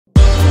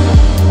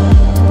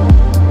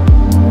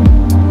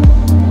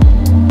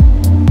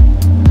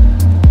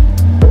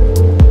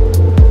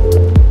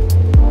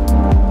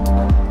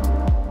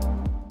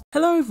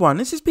everyone,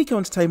 this is BK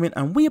Entertainment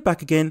and we are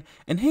back again,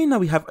 and here now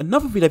we have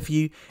another video for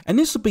you, and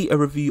this will be a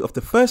review of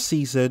the first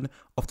season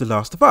of The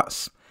Last of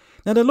Us.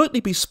 Now there'll likely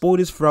be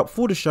spoilers throughout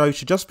for the show,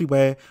 so just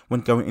beware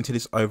when going into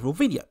this overall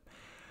video.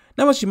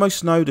 Now as you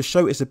most know, the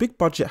show is a big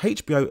budget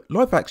HBO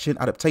live action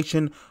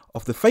adaptation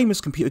of the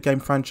famous computer game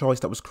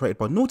franchise that was created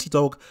by Naughty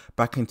Dog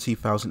back in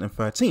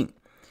 2013.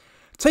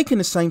 Taking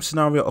the same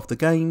scenario of the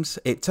games,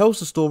 it tells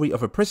the story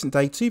of a present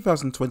day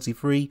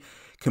 2023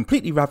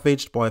 completely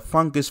ravaged by a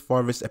fungus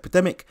virus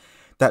epidemic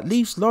that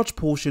leaves large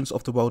portions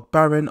of the world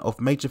barren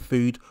of major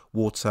food,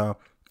 water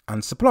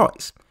and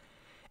supplies.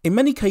 In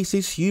many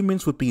cases,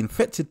 humans would be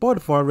infected by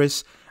the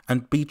virus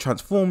and be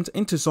transformed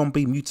into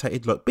zombie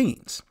mutated like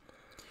beings.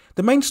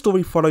 The main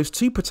story follows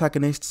two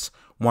protagonists,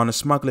 one a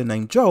smuggler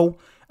named Joel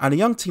and a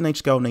young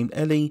teenage girl named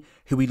Ellie,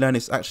 who we learn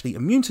is actually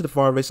immune to the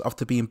virus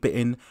after being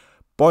bitten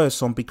by a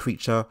zombie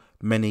creature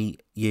many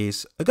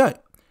years ago.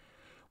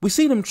 We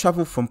see them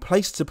travel from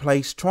place to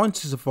place trying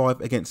to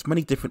survive against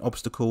many different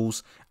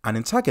obstacles and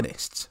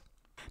antagonists.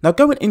 Now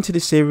going into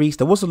this series,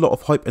 there was a lot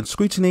of hype and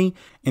scrutiny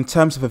in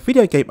terms of a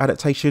video game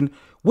adaptation.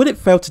 Would it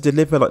fail to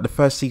deliver like the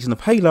first season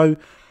of Halo,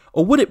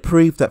 or would it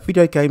prove that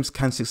video games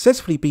can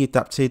successfully be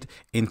adapted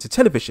into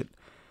television?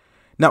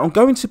 Now I'm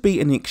going to be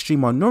in the extreme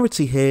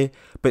minority here,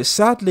 but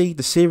sadly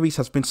the series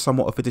has been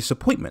somewhat of a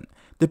disappointment.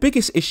 The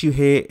biggest issue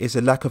here is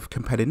a lack of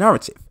compelling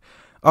narrative.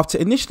 After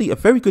initially a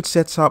very good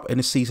setup in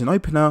the season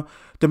opener,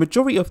 the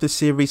majority of the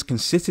series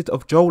consisted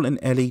of Joel and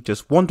Ellie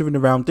just wandering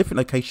around different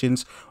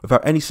locations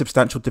without any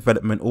substantial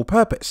development or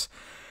purpose.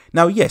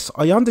 Now yes,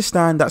 I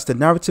understand that's the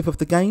narrative of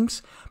the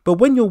games, but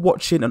when you're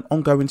watching an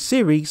ongoing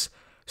series,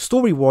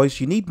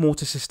 story-wise you need more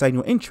to sustain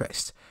your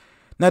interest.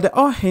 Now there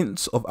are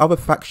hints of other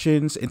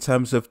factions in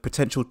terms of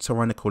potential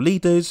tyrannical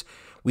leaders.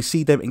 We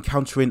see them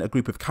encountering a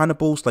group of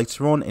cannibals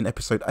later on in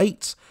episode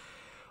 8.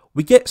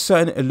 We get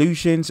certain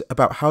illusions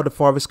about how the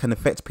virus can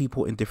affect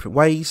people in different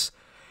ways.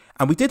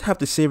 And we did have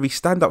the series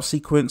standout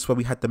sequence where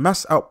we had the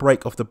mass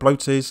outbreak of the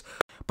bloaters,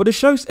 but the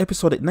show's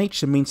episodic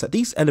nature means that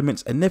these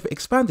elements are never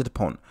expanded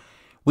upon.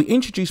 We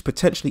introduce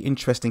potentially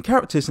interesting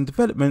characters and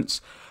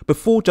developments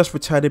before just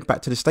returning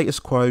back to the status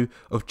quo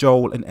of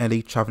Joel and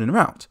Ellie travelling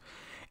around.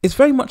 It's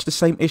very much the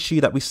same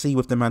issue that we see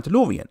with The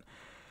Mandalorian.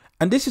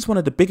 And this is one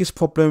of the biggest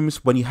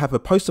problems when you have a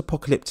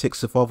post-apocalyptic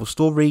survival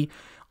story.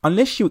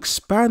 Unless you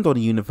expand on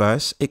the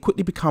universe, it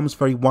quickly becomes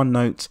very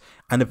one-note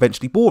and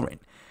eventually boring.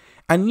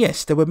 And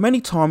yes, there were many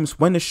times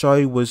when the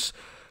show was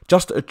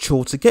just a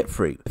chore to get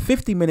through. A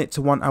 50-minute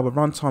to 1 hour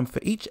runtime for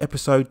each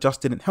episode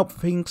just didn't help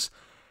things,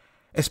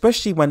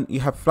 especially when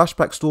you have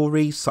flashback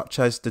stories such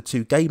as the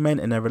two gay men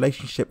and their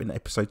relationship in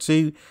episode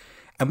 2,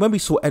 and when we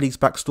saw Ellie's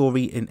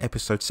backstory in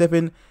episode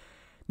 7.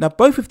 Now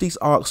both of these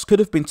arcs could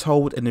have been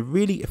told in a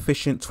really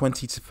efficient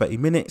 20 to 30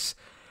 minutes,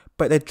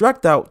 but they're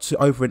dragged out to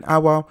over an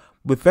hour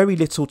with very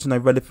little to no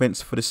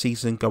relevance for the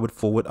season going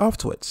forward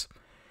afterwards.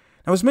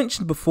 Now as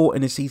mentioned before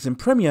in the season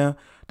premiere,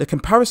 the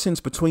comparisons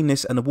between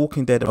this and The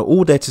Walking Dead are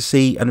all there to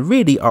see and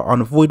really are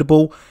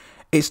unavoidable.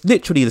 It's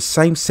literally the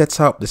same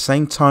setup, the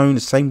same tone,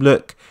 the same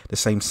look, the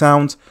same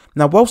sound.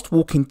 Now whilst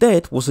Walking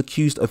Dead was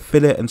accused of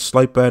filler and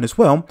slow burn as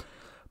well,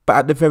 but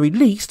at the very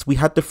least we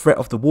had the threat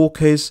of the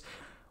walkers,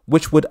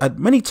 which would at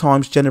many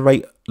times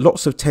generate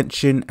lots of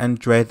tension and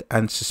dread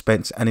and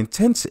suspense and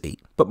intensity.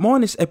 But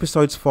minus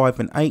episodes 5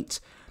 and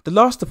 8, The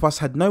Last of Us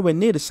had nowhere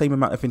near the same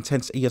amount of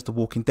intensity as The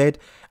Walking Dead,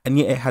 and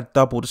yet it had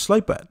double the slow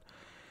burn.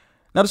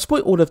 Now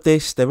despite all of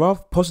this, there are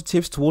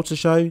positives towards the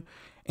show.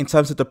 In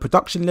terms of the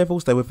production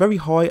levels, they were very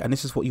high, and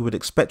this is what you would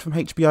expect from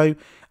HBO.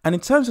 And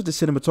in terms of the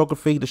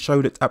cinematography, the show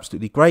looked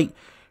absolutely great,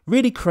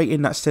 really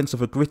creating that sense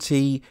of a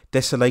gritty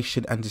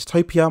desolation and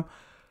dystopia.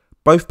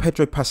 Both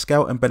Pedro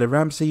Pascal and Bella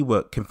Ramsey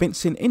were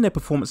convincing in their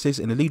performances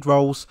in the lead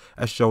roles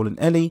as Joel and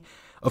Ellie.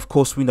 Of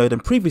course, we know them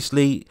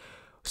previously,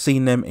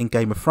 seeing them in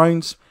Game of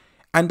Thrones.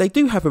 And they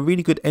do have a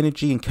really good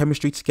energy and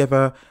chemistry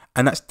together,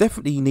 and that's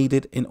definitely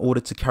needed in order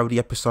to carry the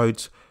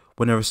episodes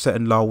when there are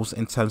certain lulls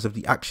in terms of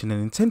the action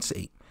and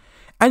intensity.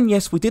 And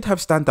yes, we did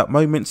have stand-up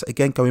moments,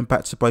 again going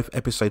back to both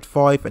episode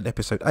 5 and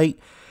episode 8.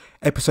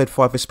 Episode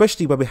 5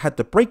 especially, where we had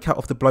the breakout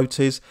of the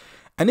bloaters.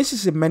 And this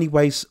is in many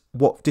ways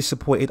what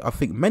disappointed, I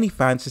think, many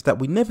fans, is that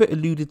we never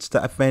alluded to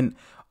that event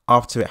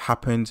after it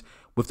happened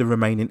with the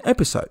remaining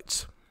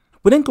episodes.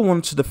 We then go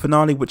on to the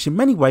finale, which in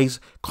many ways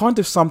kind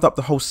of summed up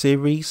the whole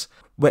series,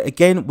 where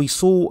again we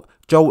saw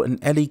Joel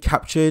and Ellie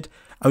captured,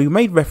 and we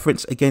made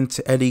reference again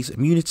to Ellie's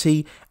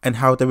immunity and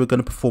how they were going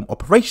to perform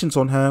operations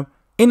on her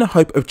in the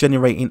hope of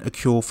generating a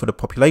cure for the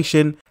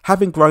population.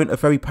 Having grown a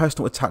very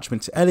personal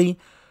attachment to Ellie,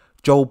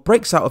 Joel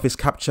breaks out of his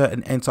capture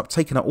and ends up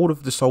taking out all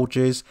of the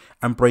soldiers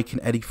and breaking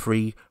Ellie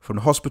free from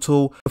the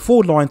hospital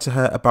before lying to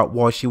her about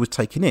why she was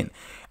taken in.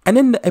 And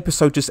then the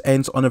episode just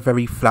ends on a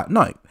very flat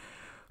note.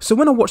 So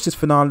when I watch this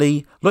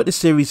finale, like the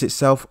series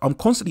itself, I'm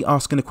constantly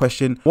asking the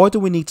question, why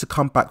do we need to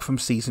come back from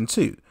season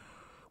 2?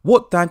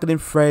 What dangling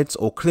threads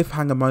or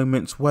cliffhanger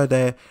moments were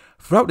there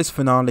throughout this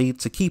finale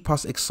to keep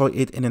us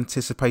excited in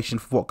anticipation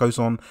for what goes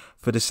on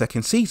for the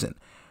second season?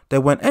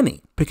 there weren't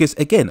any. Because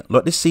again,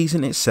 like this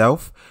season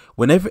itself,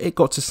 whenever it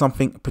got to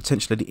something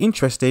potentially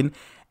interesting,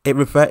 it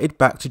reverted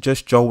back to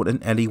just Joel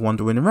and Ellie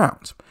wandering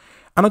around.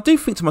 And I do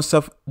think to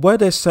myself, were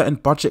there certain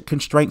budget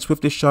constraints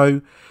with this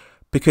show?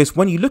 Because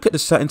when you look at the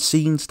certain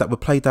scenes that were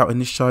played out in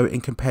this show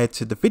and compared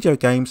to the video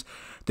games,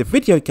 the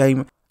video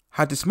game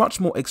had this much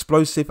more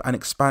explosive and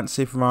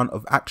expansive run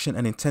of action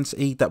and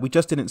intensity that we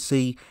just didn't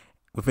see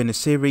within the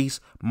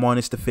series,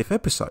 minus the 5th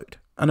episode.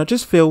 And I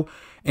just feel,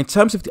 in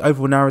terms of the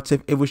overall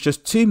narrative, it was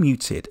just too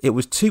muted. It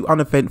was too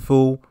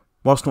uneventful.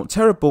 Whilst not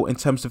terrible in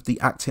terms of the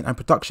acting and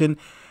production,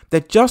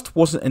 there just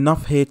wasn't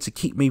enough here to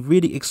keep me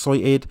really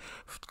excited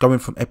going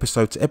from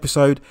episode to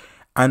episode.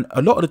 And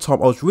a lot of the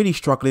time I was really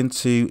struggling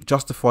to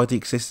justify the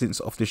existence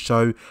of this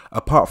show,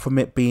 apart from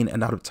it being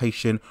an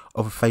adaptation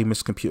of a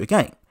famous computer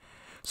game.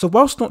 So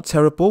whilst not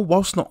terrible,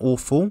 whilst not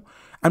awful,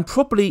 and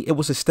probably it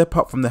was a step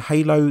up from the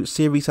Halo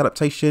series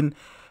adaptation,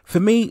 for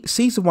me,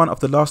 season 1 of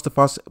The Last of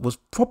Us was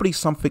probably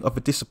something of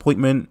a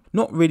disappointment,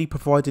 not really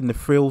providing the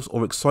thrills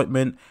or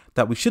excitement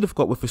that we should have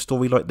got with a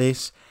story like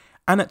this,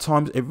 and at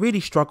times it really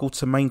struggled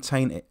to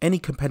maintain any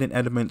compelling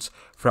elements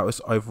throughout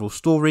its overall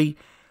story.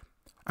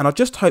 And I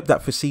just hope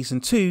that for season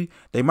 2,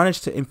 they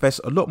manage to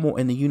invest a lot more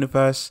in the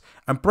universe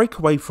and break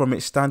away from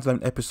its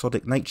standalone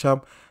episodic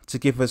nature to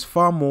give us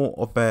far more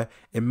of a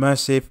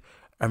immersive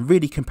and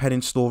really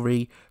compelling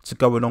story to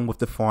go along with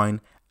the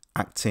fine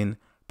acting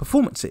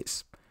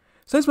performances.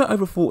 So those are my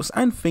overall thoughts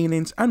and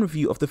feelings and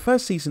review of the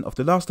first season of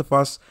The Last of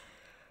Us.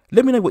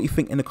 Let me know what you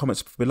think in the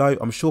comments below.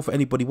 I'm sure for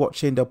anybody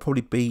watching, they'll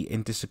probably be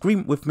in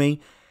disagreement with me.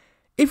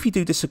 If you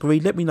do disagree,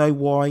 let me know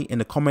why in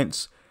the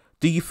comments.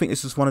 Do you think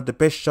this is one of the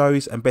best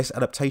shows and best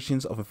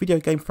adaptations of a video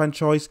game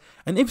franchise?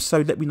 And if so,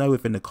 let me know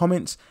within the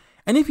comments.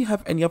 And if you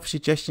have any other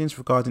suggestions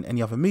regarding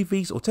any other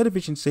movies or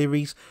television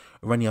series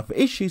or any other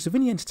issues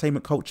within the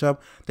entertainment culture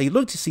that you'd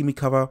like to see me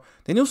cover,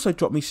 then also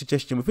drop me a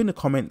suggestion within the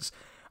comments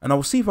and I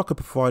will see if I can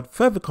provide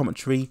further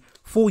commentary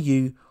for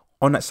you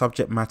on that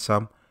subject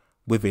matter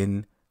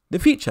within the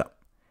future.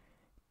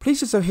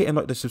 Please also hit and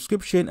like the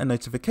subscription and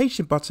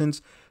notification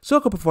buttons so I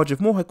can provide you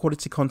with more high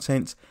quality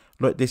content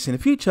like this in the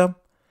future.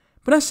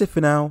 But that's it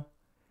for now.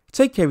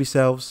 Take care of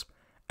yourselves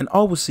and I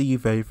will see you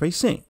very, very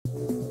soon.